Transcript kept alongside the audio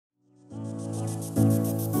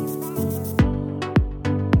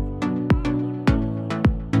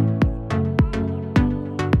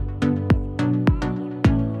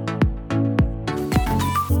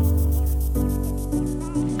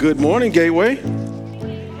Good morning, Gateway.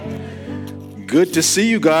 Good to see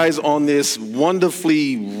you guys on this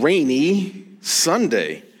wonderfully rainy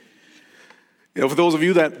Sunday. For those of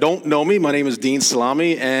you that don't know me, my name is Deen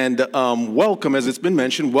Salami, and welcome, as it's been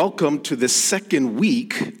mentioned, welcome to the second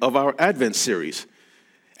week of our Advent series.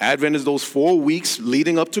 Advent is those 4 weeks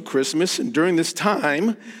leading up to Christmas, and during this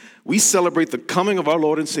time, we celebrate the coming of our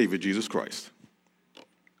Lord and Savior, Jesus Christ.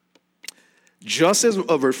 Just as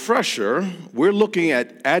a refresher, we're looking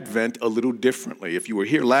at Advent a little differently. If you were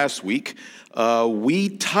here last week, we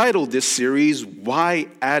titled this series, Why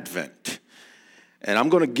Advent? And I'm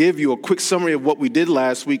going to give you a quick summary of what we did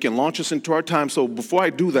last week and launch us into our time. So before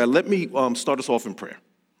I do that, let me start us off in prayer.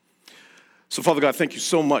 So Father God, thank you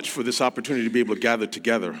so much for this opportunity to be able to gather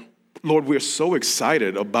together. Lord, we're so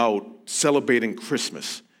excited about celebrating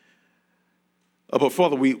Christmas. But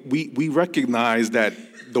Father, we recognize that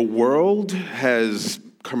the world has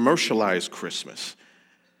commercialized Christmas.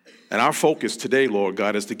 And our focus today, Lord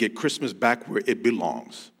God, is to get Christmas back where it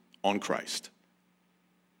belongs, on Christ.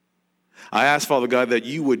 I ask, Father God, that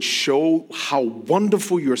you would show how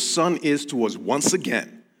wonderful your Son is to us once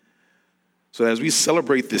again. So as we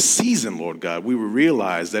celebrate this season, Lord God, we will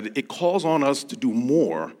realize that it calls on us to do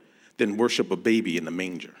more than worship a baby in the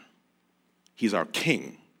manger. He's our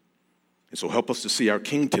King. And so help us to see our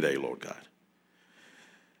King today, Lord God.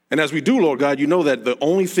 And as we do, Lord God, you know that the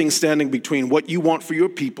only thing standing between what you want for your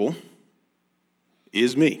people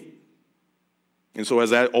is me. And so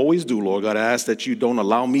as I always do, Lord God, I ask that you don't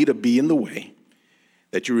allow me to be in the way,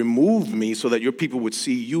 that you remove me so that your people would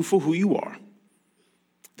see you for who you are,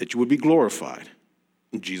 that you would be glorified,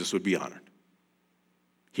 and Jesus would be honored.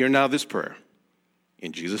 Hear now this prayer.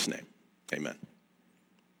 In Jesus' name, amen.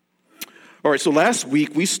 All right, so last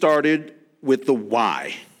week we started with the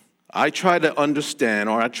why. I tried to understand,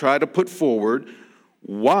 or I tried to put forward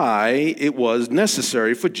why it was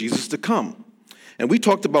necessary for Jesus to come. And we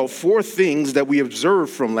talked about 4 things that we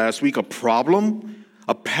observed from last week: a problem,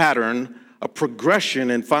 a pattern, a progression,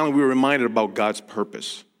 and finally we were reminded about God's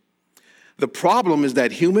purpose. The problem is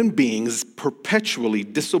that human beings perpetually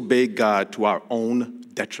disobey God to our own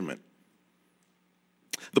detriment.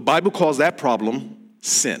 The Bible calls that problem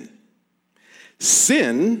sin.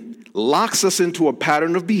 Sin locks us into a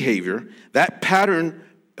pattern of behavior. That pattern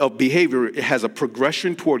of behavior has a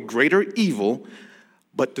progression toward greater evil,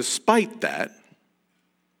 but despite that,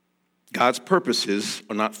 God's purposes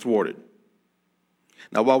are not thwarted.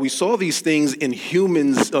 Now, while we saw these things in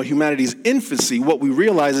humanity's infancy, what we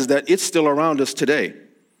realize is that it's still around us today.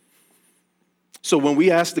 So when we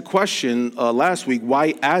asked the question last week,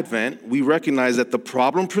 why Advent, we recognize that the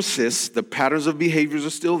problem persists, the patterns of behaviors are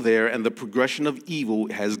still there, and the progression of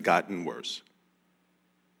evil has gotten worse.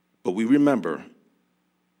 But we remember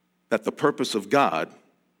that the purpose of God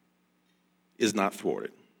is not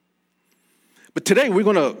thwarted. But today we're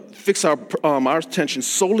going to fix our attention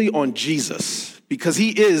solely on Jesus, because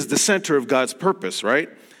he is the center of God's purpose, right?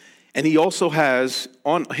 And he also has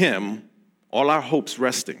on him all our hopes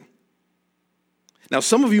resting. Now,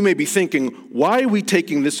 some of you may be thinking, why are we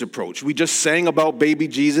taking this approach? We just sang about baby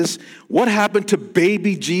Jesus. What happened to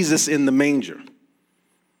baby Jesus in the manger?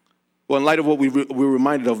 Well, in light of what we were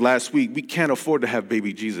reminded of last week, we can't afford to have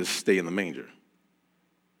baby Jesus stay in the manger.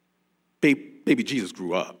 Baby Jesus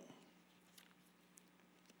grew up.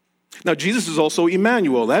 Now, Jesus is also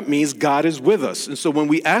Emmanuel. That means God is with us. And so when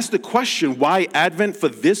we ask the question, why Advent for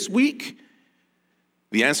this week?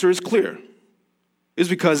 The answer is clear. It's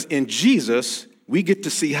because in Jesus, we get to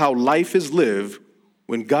see how life is lived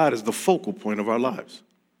when God is the focal point of our lives.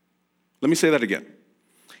 Let me say that again.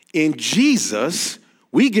 In Jesus,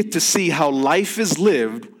 we get to see how life is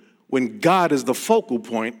lived when God is the focal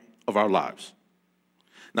point of our lives.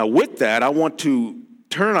 Now, with that, I want to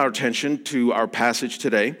turn our attention to our passage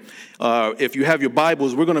today. If you have your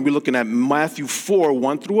Bibles, we're going to be looking at Matthew 4,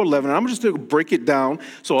 1 through 11. And I'm just going to break it down.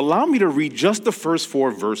 So allow me to read just the first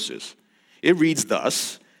 4 verses. It reads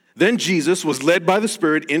thus: Then Jesus was led by the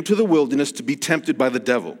Spirit into the wilderness to be tempted by the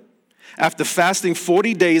devil. After fasting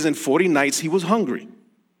 40 days and 40 nights, he was hungry.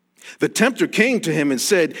 The tempter came to him and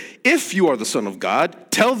said, "If you are the Son of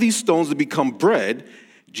God, tell these stones to become bread."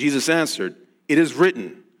 Jesus answered, "It is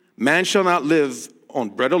written, man shall not live on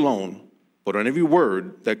bread alone, but on every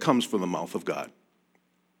word that comes from the mouth of God."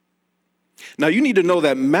 Now, you need to know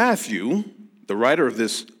that Matthew, the writer of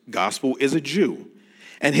this gospel, is a Jew,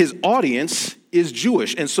 and his audience is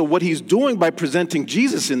Jewish. And so what he's doing by presenting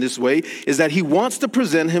Jesus in this way is that he wants to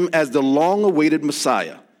present him as the long-awaited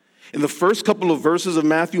Messiah. In the first couple of verses of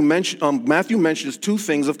Matthew mentions 2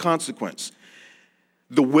 things of consequence: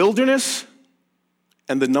 the wilderness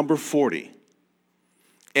and the number 40.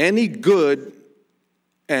 Any good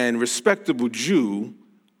and respectable Jew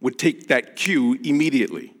would take that cue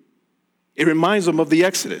immediately. It reminds them of the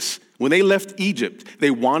Exodus. When they left Egypt,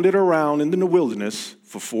 they wandered around in the wilderness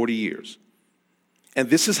for 40 years. And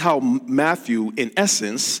this is how Matthew, in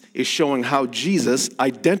essence, is showing how Jesus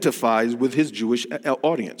identifies with his Jewish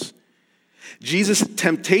audience. Jesus'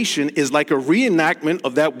 temptation is like a reenactment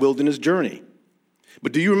of that wilderness journey.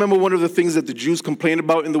 But do you remember one of the things that the Jews complained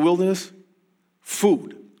about in the wilderness?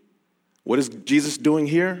 Food. What is Jesus doing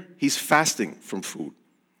here? He's fasting from food.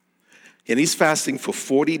 And he's fasting for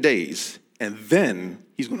 40 days, and then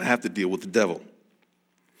he's going to have to deal with the devil.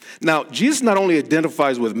 Now, Jesus not only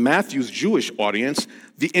identifies with Matthew's Jewish audience,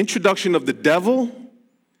 the introduction of the devil,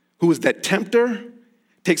 who is that tempter,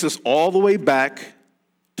 takes us all the way back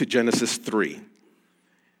to Genesis 3.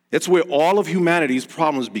 That's where all of humanity's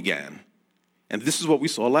problems began. And this is what we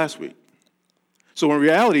saw last week. So in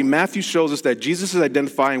reality, Matthew shows us that Jesus is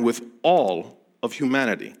identifying with all of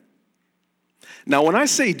humanity. Now, when I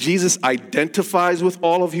say Jesus identifies with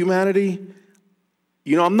all of humanity,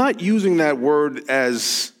 I'm not using that word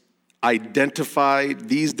as identified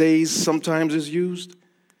these days sometimes is used.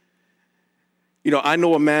 I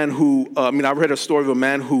know a man who, I read a story of a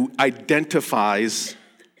man who identifies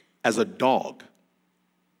as a dog.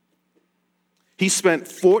 He spent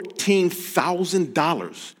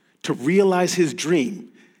 $14,000 to realize his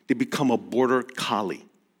dream to become a border collie.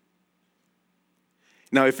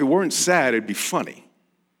 Now, if it weren't sad, it'd be funny.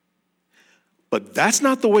 But that's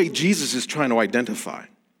not the way Jesus is trying to identify.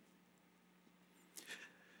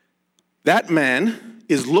 That man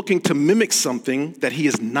is looking to mimic something that he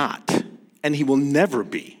is not, and he will never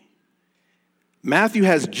be. Matthew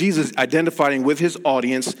has Jesus identifying with his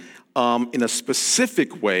audience in a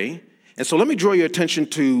specific way. And so let me draw your attention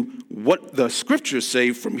to what the scriptures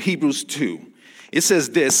say from Hebrews 2. It says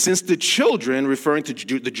this: since the children, referring to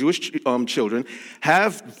the Jewish children,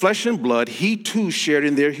 have flesh and blood, he too shared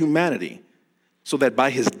in their humanity, so that by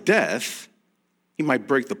his death he might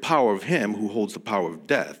break the power of him who holds the power of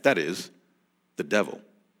death, that is, the devil,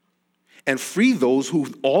 and free those who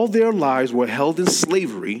all their lives were held in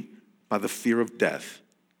slavery by the fear of death.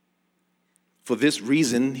 For this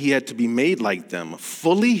reason he had to be made like them,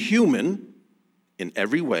 fully human in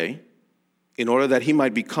every way, in order that he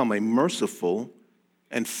might become a merciful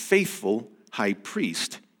and faithful high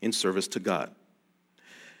priest in service to God.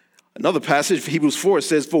 Another passage, Hebrews 4,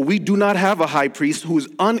 says, for we do not have a high priest who is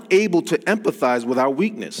unable to empathize with our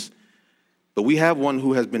weakness, but we have one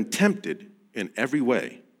who has been tempted in every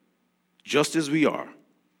way, just as we are,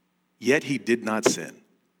 yet he did not sin.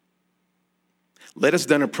 Let us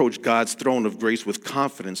then approach God's throne of grace with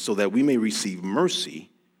confidence so that we may receive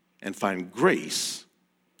mercy and find grace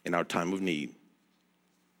in our time of need.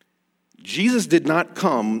 Jesus did not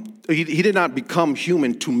he did not become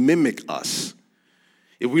human to mimic us.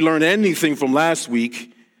 If we learn anything from last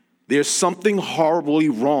week, there's something horribly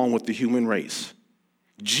wrong with the human race.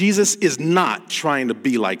 Jesus is not trying to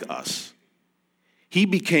be like us. He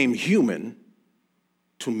became human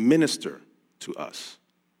to minister to us.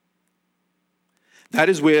 That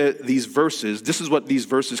is where this is what these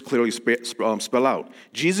verses clearly spell out.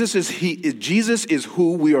 Jesus is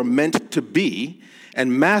who we are meant to be,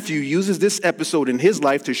 and Matthew uses this episode in his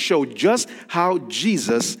life to show just how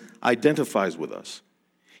Jesus identifies with us.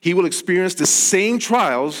 He will experience the same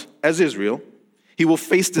trials as Israel. He will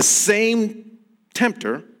face the same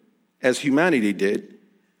tempter as humanity did,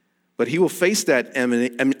 but he will face that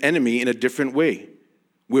enemy in a different way.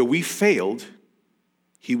 Where we failed,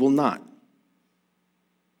 he will not.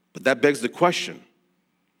 But that begs the question,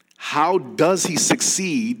 how does he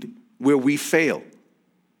succeed where we fail?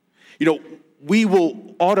 We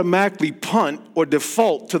will automatically punt or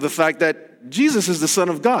default to the fact that Jesus is the Son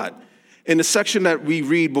of God. In the section that we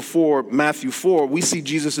read before Matthew 4, we see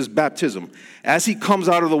Jesus' baptism. As he comes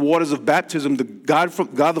out of the waters of baptism, God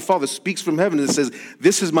the Father speaks from heaven and says,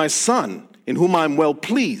 this is my Son, in whom I am well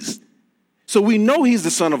pleased. So we know he's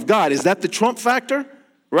the Son of God. Is that the trump factor?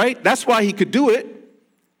 Right? That's why he could do it.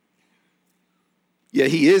 Yeah,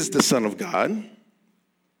 he is the Son of God.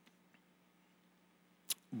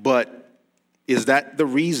 But is that the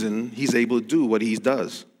reason he's able to do what he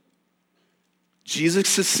does? Jesus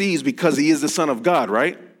succeeds because he is the Son of God,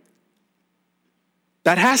 right?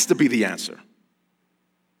 That has to be the answer.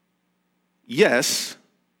 Yes,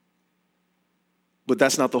 but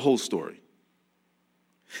that's not the whole story.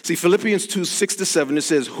 See, Philippians 2, 6-7, it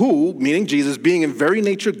says, who, meaning Jesus, being in very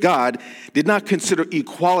nature God, did not consider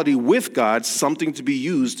equality with God something to be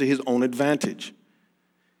used to his own advantage.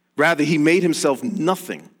 Rather, he made himself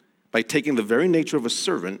nothing by taking the very nature of a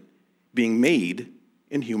servant, being made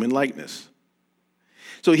in human likeness.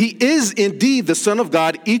 So he is indeed the Son of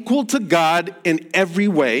God, equal to God in every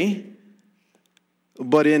way.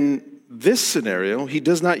 But in this scenario, he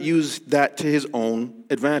does not use that to his own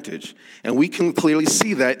advantage. And we can clearly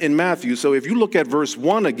see that in Matthew. So if you look at verse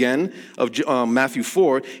 1 again of Matthew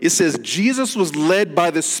 4, it says, Jesus was led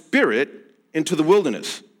by the Spirit into the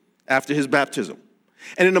wilderness after his baptism.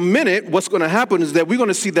 And in a minute, what's going to happen is that we're going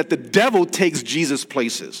to see that the devil takes Jesus'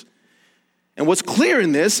 places. And what's clear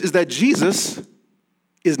in this is that Jesus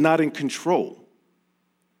is not in control.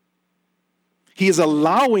 He is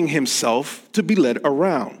allowing himself to be led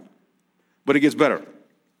around. But it gets better.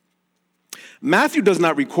 Matthew does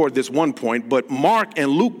not record this one point, but Mark and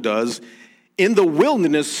Luke does. In the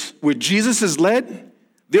wilderness where Jesus is led,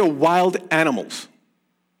 there are wild animals.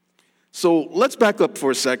 So let's back up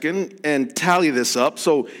for a second and tally this up.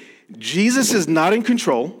 So Jesus is not in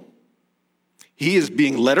control. He is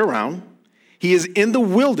being led around. He is in the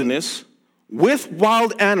wilderness with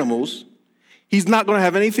wild animals. He's not going to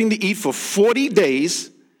have anything to eat for 40 days,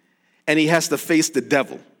 and he has to face the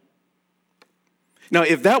devil. Now,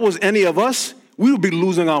 if that was any of us, we would be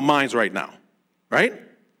losing our minds right now, right?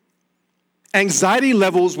 Anxiety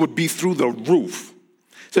levels would be through the roof.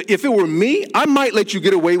 So if it were me, I might let you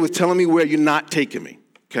get away with telling me where you're not taking me,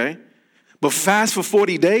 okay? But fast for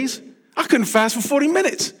 40 days? I couldn't fast for 40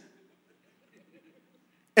 minutes.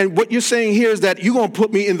 And what you're saying here is that you're going to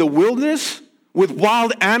put me in the wilderness with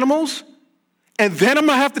wild animals, and then I'm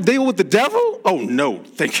going to have to deal with the devil? Oh, no,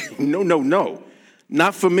 thank you. No.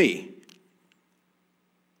 Not for me.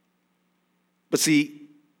 But see,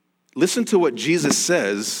 listen to what Jesus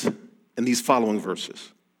says in these following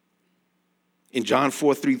verses. In John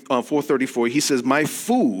 4:34, he says, my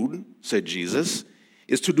food, said Jesus,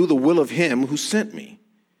 is to do the will of him who sent me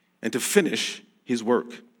and to finish his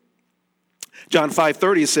work. John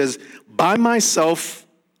 5:30 says, by myself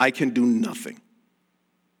I can do nothing.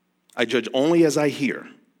 I judge only as I hear,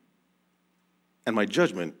 and my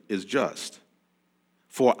judgment is just.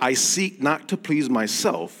 For I seek not to please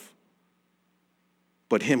myself,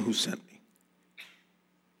 but him who sent me.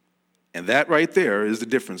 And that right there is the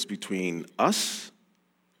difference between us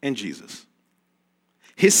and Jesus.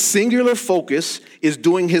 His singular focus is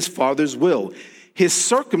doing his Father's will. His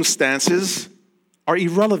circumstances are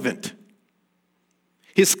irrelevant.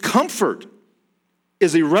 His comfort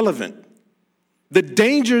is irrelevant. The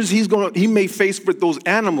dangers he may face with those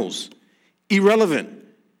animals, irrelevant.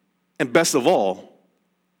 And best of all,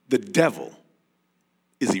 the devil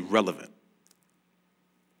is irrelevant.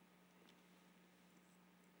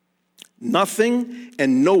 Nothing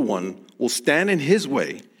and no one will stand in his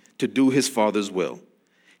way to do his Father's will.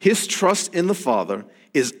 His trust in the Father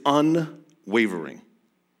is unwavering.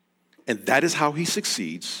 And that is how he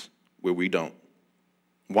succeeds where we don't.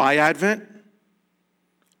 Why Advent?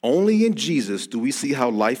 Only in Jesus do we see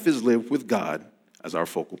how life is lived with God as our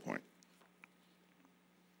focal point.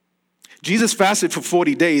 Jesus fasted for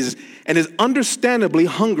 40 days and is understandably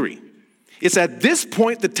hungry. It's at this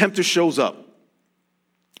point the tempter shows up.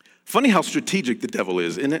 Funny how strategic the devil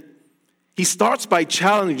is, isn't it? He starts by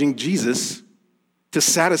challenging Jesus to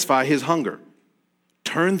satisfy his hunger.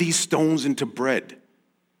 Turn these stones into bread.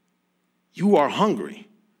 You are hungry.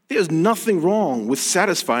 There's nothing wrong with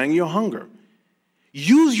satisfying your hunger.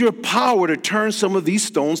 Use your power to turn some of these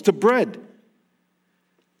stones to bread.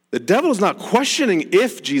 The devil is not questioning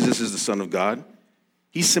if Jesus is the Son of God.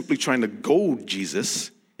 He's simply trying to goad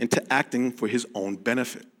Jesus into acting for his own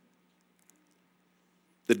benefit.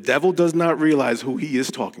 The devil does not realize who he is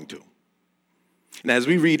talking to. And as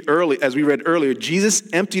we read earlier, Jesus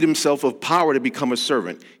emptied himself of power to become a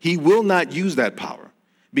servant. He will not use that power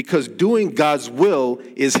because doing God's will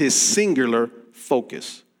is his singular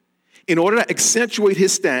focus. In order to accentuate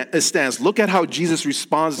his stance, look at how Jesus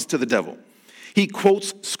responds to the devil. He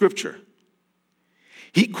quotes scripture.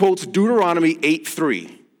 He quotes Deuteronomy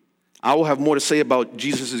 8:3. I will have more to say about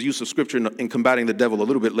Jesus' use of scripture in combating the devil a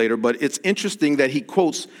little bit later, but it's interesting that he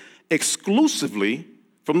quotes exclusively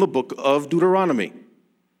from the book of Deuteronomy.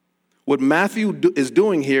 What Matthew is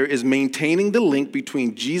doing here is maintaining the link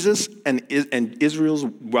between Jesus and Israel's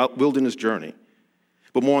wilderness journey.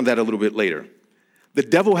 But more on that a little bit later. The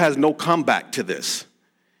devil has no comeback to this.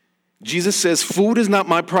 Jesus says, food is not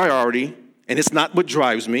my priority, and it's not what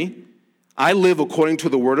drives me. I live according to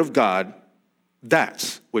the word of God.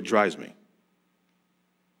 That's what drives me.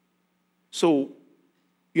 So,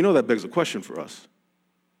 that begs a question for us.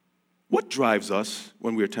 What drives us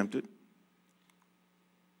when we are tempted?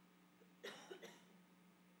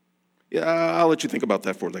 Yeah, I'll let you think about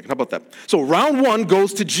that for a second. How about that? So round one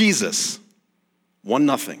goes to Jesus.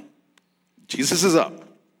 1-0. Jesus is up.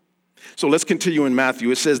 So let's continue in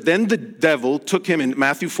Matthew. It says, then the devil took him, in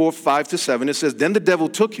Matthew 4, 5-7, it says, then the devil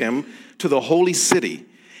took him to the holy city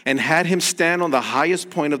and had him stand on the highest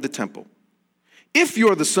point of the temple. If you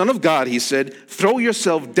are the Son of God, he said, throw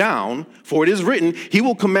yourself down, for it is written, he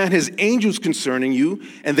will command his angels concerning you,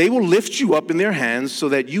 and they will lift you up in their hands so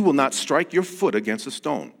that you will not strike your foot against a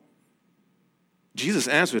stone. Jesus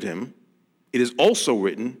answered him, it is also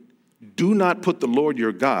written, do not put the Lord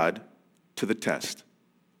your God to the test.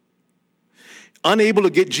 Unable to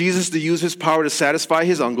get Jesus to use his power to satisfy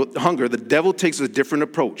his hunger, the devil takes a different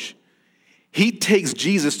approach. He takes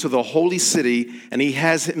Jesus to the holy city and he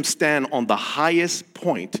has him stand on the highest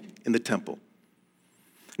point in the temple.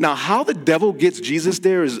 Now, how the devil gets Jesus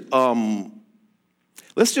there is,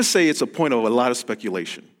 let's just say it's a point of a lot of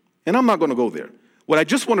speculation. And I'm not going to go there. What I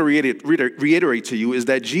just want to reiterate to you is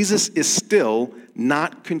that Jesus is still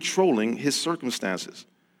not controlling his circumstances.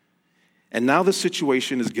 And now the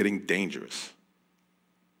situation is getting dangerous.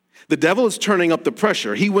 The devil is turning up the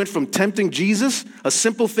pressure. He went from tempting Jesus, a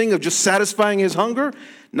simple thing of just satisfying his hunger.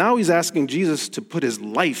 Now he's asking Jesus to put his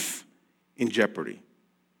life in jeopardy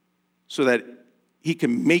so that he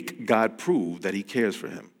can make God prove that he cares for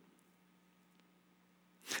him.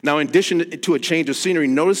 Now, in addition to a change of scenery,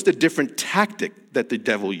 notice the different tactic that the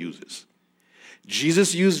devil uses.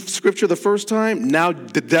 Jesus used scripture the first time. Now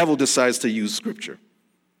the devil decides to use scripture.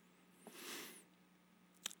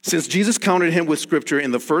 Since Jesus countered him with scripture in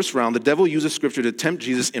the first round, the devil uses scripture to tempt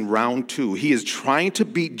Jesus in round 2. He is trying to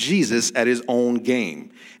beat Jesus at his own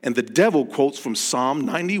game. And the devil quotes from Psalm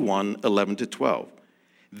 91, 11-12.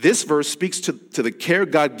 This verse speaks to the care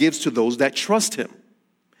God gives to those that trust him.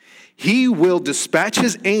 He will dispatch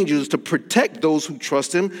his angels to protect those who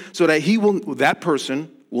trust him so that that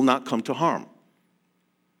person will not come to harm.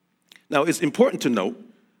 Now, it's important to note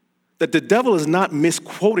that the devil is not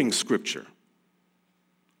misquoting scripture.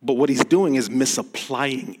 But what he's doing is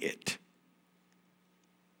misapplying it.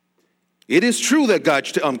 It is true that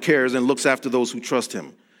God cares and looks after those who trust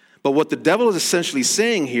him. But what the devil is essentially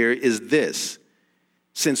saying here is this.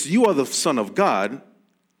 Since you are the Son of God,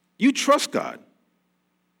 you trust God.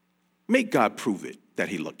 Make God prove it that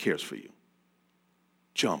he cares for you.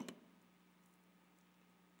 Jump.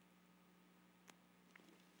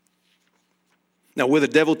 Now, where the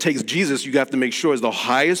devil takes Jesus, you have to make sure is the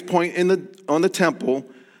highest point on the temple,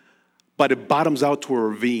 but it bottoms out to a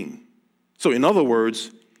ravine. So in other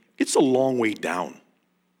words, it's a long way down.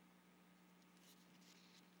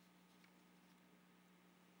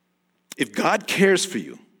 If God cares for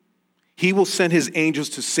you, he will send his angels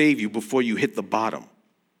to save you before you hit the bottom.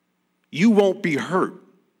 You won't be hurt.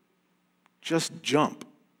 Just jump.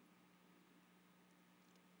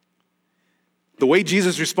 The way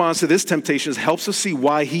Jesus responds to this temptation helps us see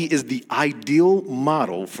why he is the ideal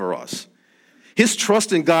model for us. His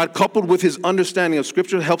trust in God, coupled with his understanding of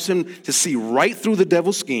Scripture, helps him to see right through the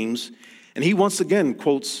devil's schemes. And he once again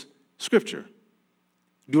quotes Scripture,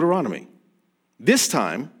 Deuteronomy. This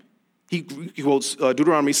time, he quotes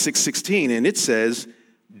Deuteronomy 6:16, and it says,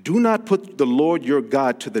 do not put the Lord your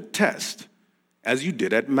God to the test, as you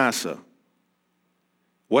did at Massah.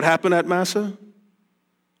 What happened at Massah?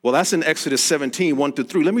 Well, that's in Exodus 17,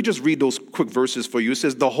 1-3. Let me just read those quick verses for you. It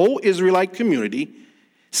says, the whole Israelite community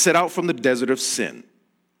set out from the desert of Sin,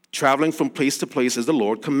 traveling from place to place as the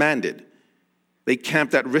Lord commanded. They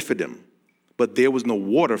camped at Rephidim, but there was no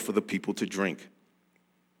water for the people to drink.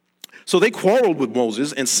 So they quarreled with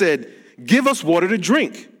Moses and said, give us water to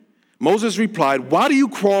drink. Moses replied, why do you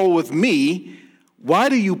quarrel with me? Why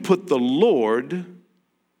do you put the Lord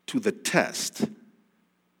to the test?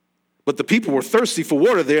 But the people were thirsty for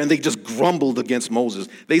water there, and they just grumbled against Moses.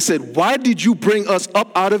 They said, why did you bring us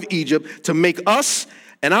up out of Egypt to make us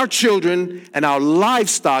and our children and our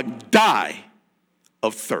livestock die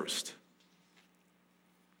of thirst?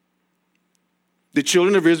 The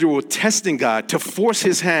children of Israel were testing God to force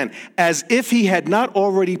his hand as if he had not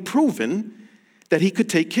already proven that he could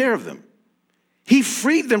take care of them. He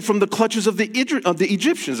freed them from the clutches of the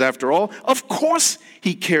Egyptians, after all. Of course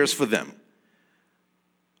he cares for them.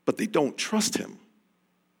 But they don't trust him.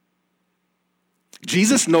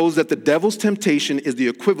 Jesus knows that the devil's temptation is the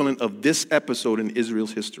equivalent of this episode in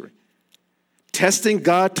Israel's history. Testing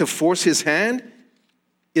God to force his hand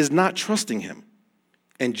is not trusting him,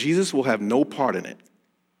 and Jesus will have no part in it.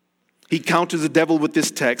 He counters the devil with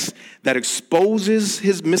this text that exposes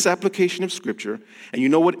his misapplication of Scripture. And you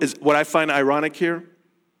know what I find ironic here?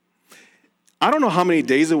 I don't know how many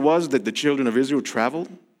days it was that the children of Israel traveled.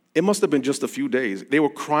 It must have been just a few days. They were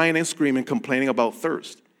crying and screaming, complaining about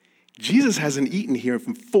thirst. Jesus hasn't eaten here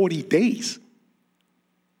for 40 days.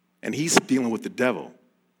 And he's dealing with the devil.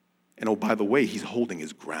 And oh, by the way, he's holding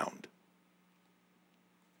his ground.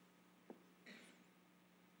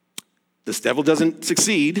 This devil doesn't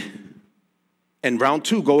succeed, and round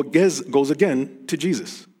 2 goes again to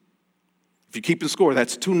Jesus. If you keep the score,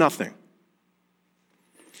 that's 2-0.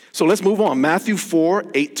 So let's move on. Matthew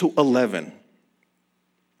 4:8-11.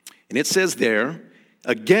 And it says there,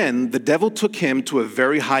 again, the devil took him to a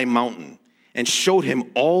very high mountain and showed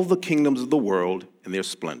him all the kingdoms of the world and their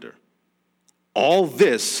splendor. All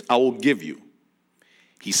this I will give you,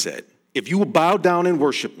 he said, if you will bow down and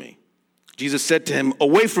worship me. Jesus said to him,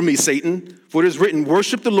 away from me, Satan, for it is written,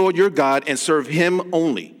 worship the Lord your God and serve him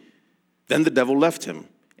only. Then the devil left him,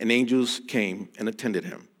 and angels came and attended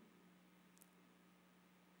him.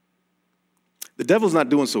 The devil's not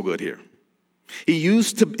doing so good here. He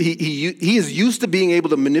is used to being able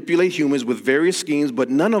to manipulate humans with various schemes, but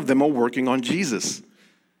none of them are working on Jesus.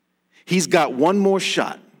 He's got one more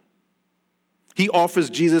shot. He offers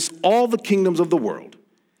Jesus all the kingdoms of the world.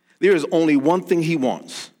 There is only one thing he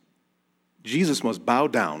wants. Jesus must bow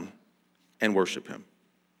down and worship him.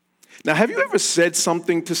 Now, have you ever said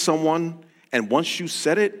something to someone, and once you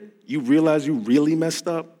said it, you realize you really messed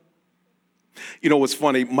up? You know what's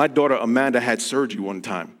funny? My daughter Amanda had surgery one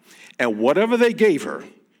time, and whatever they gave her,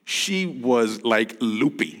 she was like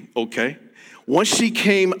loopy, okay? Once she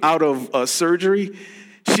came out of surgery,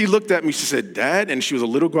 she looked at me, she said, Dad, and she was a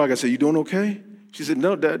little groggy. I said, you doing okay? She said,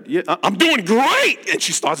 no, Dad, yeah, I'm doing great. And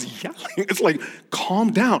she starts yelling. It's like,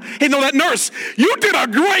 calm down. Hey, no, that nurse, you did a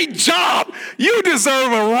great job. You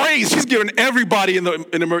deserve a raise. She's giving everybody in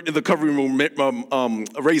the recovery room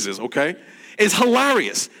raises, okay? It's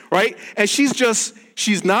hilarious, right? And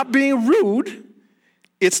she's not being rude.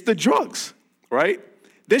 It's the drugs, right?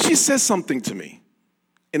 Then she says something to me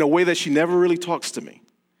in a way that she never really talks to me.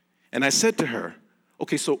 And I said to her,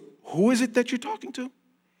 okay, so who is it that you're talking to?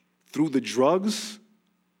 Through the drugs,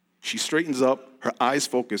 she straightens up, her eyes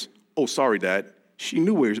focus. Oh, sorry, Dad. She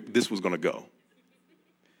knew where this was going to go.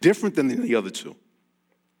 Different than the other two.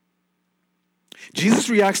 Jesus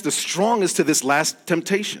reacts the strongest to this last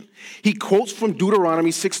temptation. He quotes from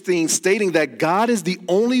Deuteronomy 16, stating that God is the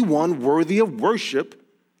only one worthy of worship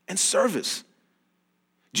and service.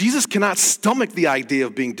 Jesus cannot stomach the idea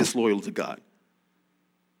of being disloyal to God.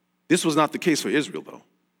 This was not the case for Israel, though.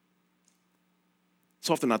 It's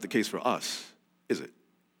often not the case for us, is it?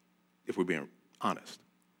 If we're being honest.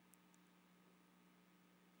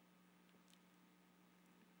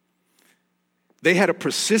 They had a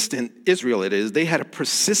persistent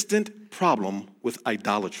problem with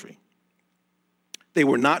idolatry. They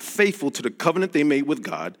were not faithful to the covenant they made with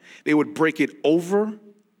God. They would break it over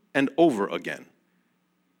and over again.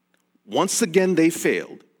 Once again, they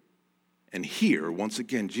failed. And here, once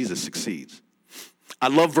again, Jesus succeeds. I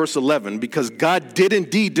love verse 11 because God did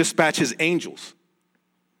indeed dispatch his angels.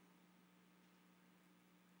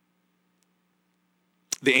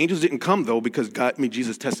 The angels didn't come, though, because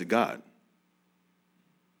Jesus tested God.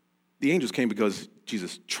 The angels came because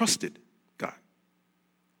Jesus trusted God.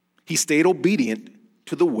 He stayed obedient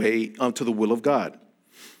to the will of God.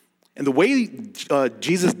 And the way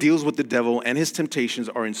Jesus deals with the devil and his temptations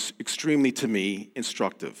are extremely, to me,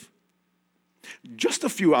 instructive. Just a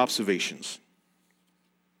few observations.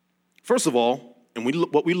 First of all, and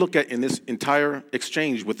what we look at in this entire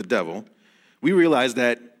exchange with the devil, we realize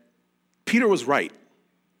that Peter was right.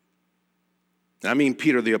 I mean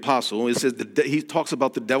Peter the apostle. It says he talks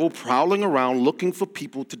about the devil prowling around looking for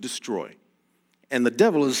people to destroy. And the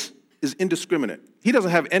devil is indiscriminate. He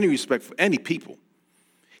doesn't have any respect for any people.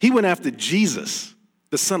 He went after Jesus,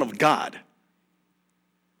 the Son of God.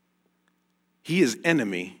 He is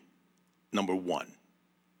enemy number one.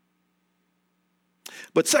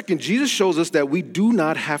 But second, Jesus shows us that we do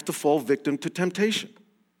not have to fall victim to temptation.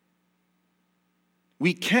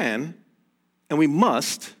 We can and we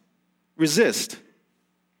must resist.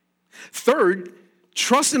 Third,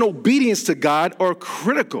 trust and obedience to God are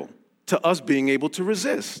critical to us being able to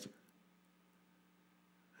resist.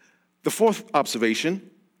 The fourth observation,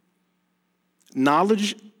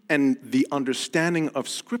 knowledge and the understanding of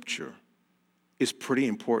Scripture is pretty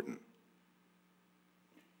important.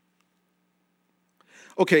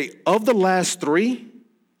 Okay, of the last three,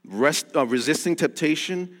 resisting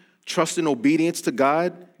temptation, trust and obedience to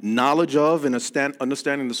God, knowledge of and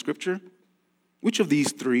understanding the Scripture, which of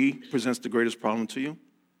these three presents the greatest problem to you?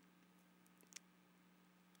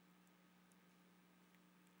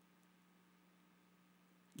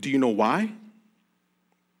 Do you know why?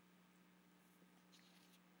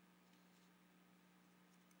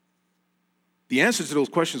 The answers to those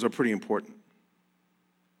questions are pretty important.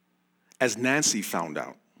 As Nancy found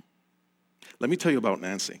out. Let me tell you about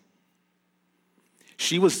Nancy.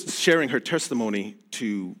 She was sharing her testimony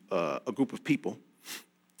to a group of people,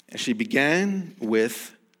 and she began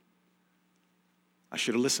with I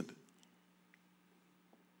should have listened.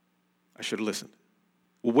 I should have listened.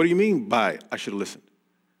 Well, what do you mean by I should have listened?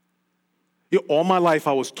 All my life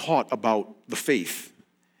I was taught about the faith.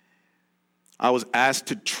 I was asked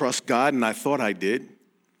to trust God, and I thought I did.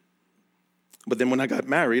 But then when I got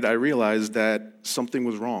married, I realized that something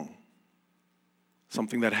was wrong.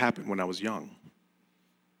 Something that happened when I was young.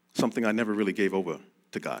 Something I never really gave over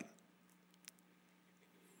to God.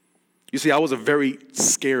 You see, I was a very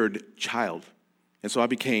scared child, and so I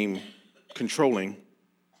became controlling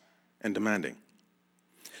and demanding.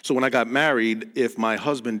 So when I got married, if my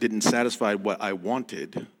husband didn't satisfy what I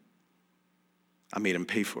wanted, I made him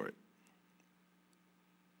pay for it.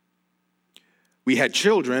 We had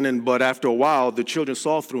children, but after a while, the children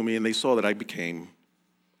saw through me, and they saw that I became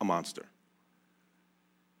a monster.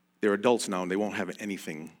 They're adults now, and they won't have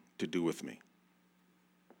anything to do with me.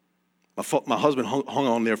 My husband hung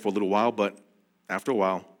on there for a little while, but after a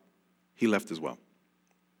while, he left as well.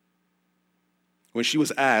 When she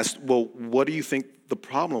was asked, well, what do you think the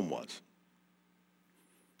problem was?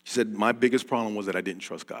 She said, my biggest problem was that I didn't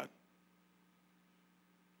trust God.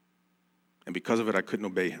 And because of it, I couldn't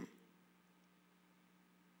obey him.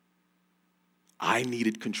 I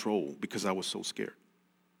needed control because I was so scared.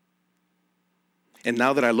 And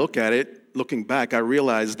now that I look at it, looking back, I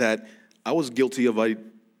realize that I was guilty of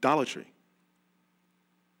idolatry.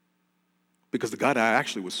 Because the God I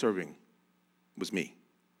actually was serving was me.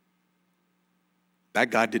 That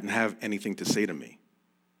God didn't have anything to say to me.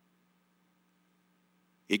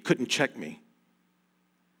 It couldn't check me.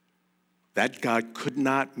 That God could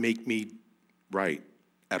not make me right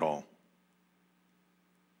at all.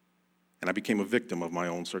 And I became a victim of my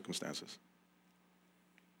own circumstances.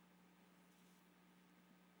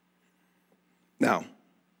 Now,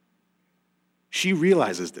 she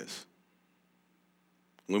realizes this.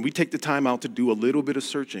 When we take the time out to do a little bit of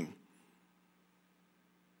searching,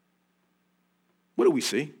 what do we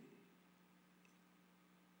see?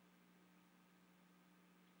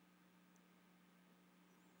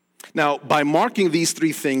 Now, by marking these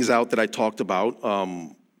three things out that I talked about,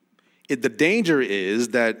 the danger is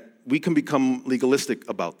that we can become legalistic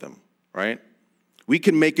about them, right? We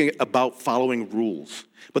can make it about following rules.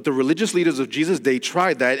 But the religious leaders of Jesus' day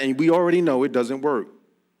tried that, and we already know it doesn't work.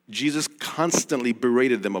 Jesus constantly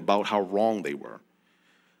berated them about how wrong they were.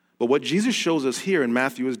 But what Jesus shows us here in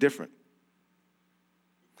Matthew is different.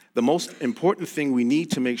 The most important thing we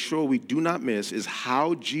need to make sure we do not miss is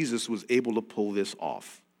how Jesus was able to pull this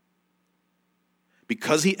off.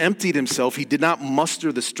 Because he emptied himself, he did not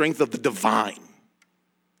muster the strength of the divine.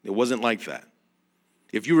 It wasn't like that.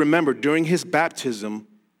 If you remember, during his baptism,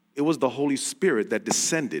 it was the Holy Spirit that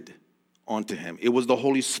descended onto him. It was the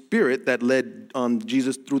Holy Spirit that led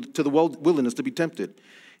Jesus to the wilderness to be tempted.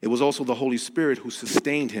 It was also the Holy Spirit who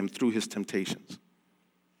sustained him through his temptations.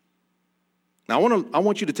 Now, I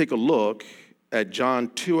want you to take a look at John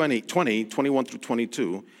 20, 21 through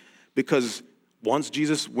 22, because once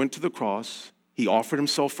Jesus went to the cross, he offered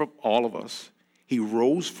himself for all of us. He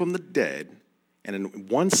rose from the dead. And in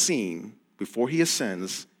one scene, before he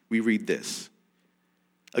ascends, we read this.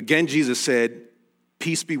 Again, Jesus said,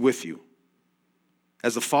 peace be with you.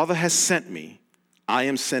 As the Father has sent me, I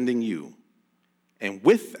am sending you. And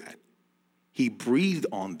with that, he breathed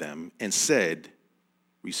on them and said,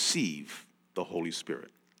 receive the Holy Spirit.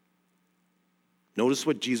 Notice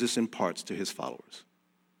what Jesus imparts to his followers.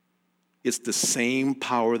 It's the same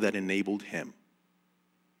power that enabled him.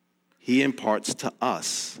 He imparts to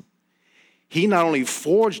us. He not only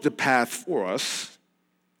forged the path for us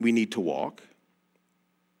we need to walk,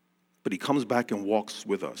 but he comes back and walks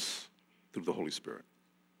with us through the Holy Spirit.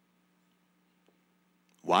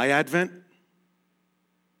 Why Advent?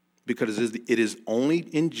 Because it is only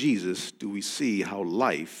in Jesus do we see how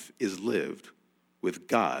life is lived with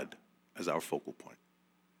God as our focal point.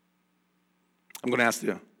 I'm going to ask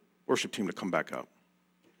the worship team to come back up.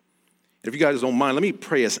 If you guys don't mind, let me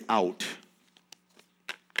pray us out.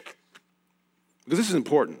 Because this is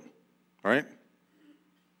important, all right?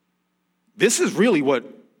 This is really what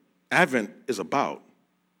Advent is about.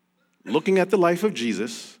 Looking at the life of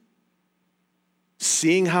Jesus,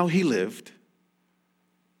 seeing how he lived,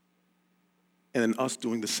 and then us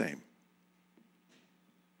doing the same.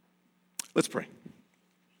 Let's pray.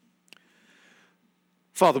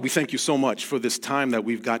 Father, we thank you so much for this time that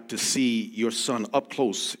we've got to see your Son up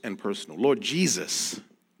close and personal. Lord Jesus,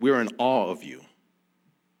 we are in awe of you.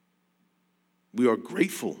 We are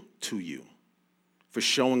grateful to you for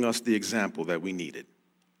showing us the example that we needed.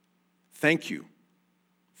 Thank you.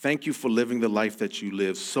 Thank you for living the life that you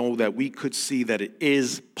live so that we could see that it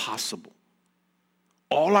is possible.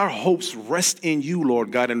 All our hopes rest in you,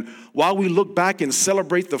 Lord God. And while we look back and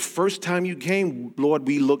celebrate the first time you came, Lord,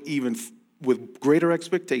 we look even with greater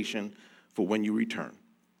expectation for when you return.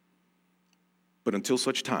 But until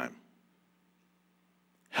such time,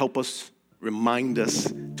 help us, remind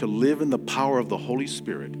us to live in the power of the Holy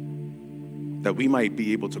Spirit, that we might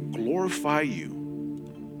be able to glorify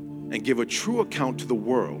you and give a true account to the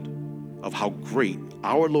world of how great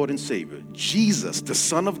our Lord and Savior, Jesus, the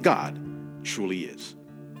Son of God, truly is.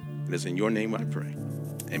 And it's in your name I pray.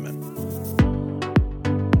 Amen.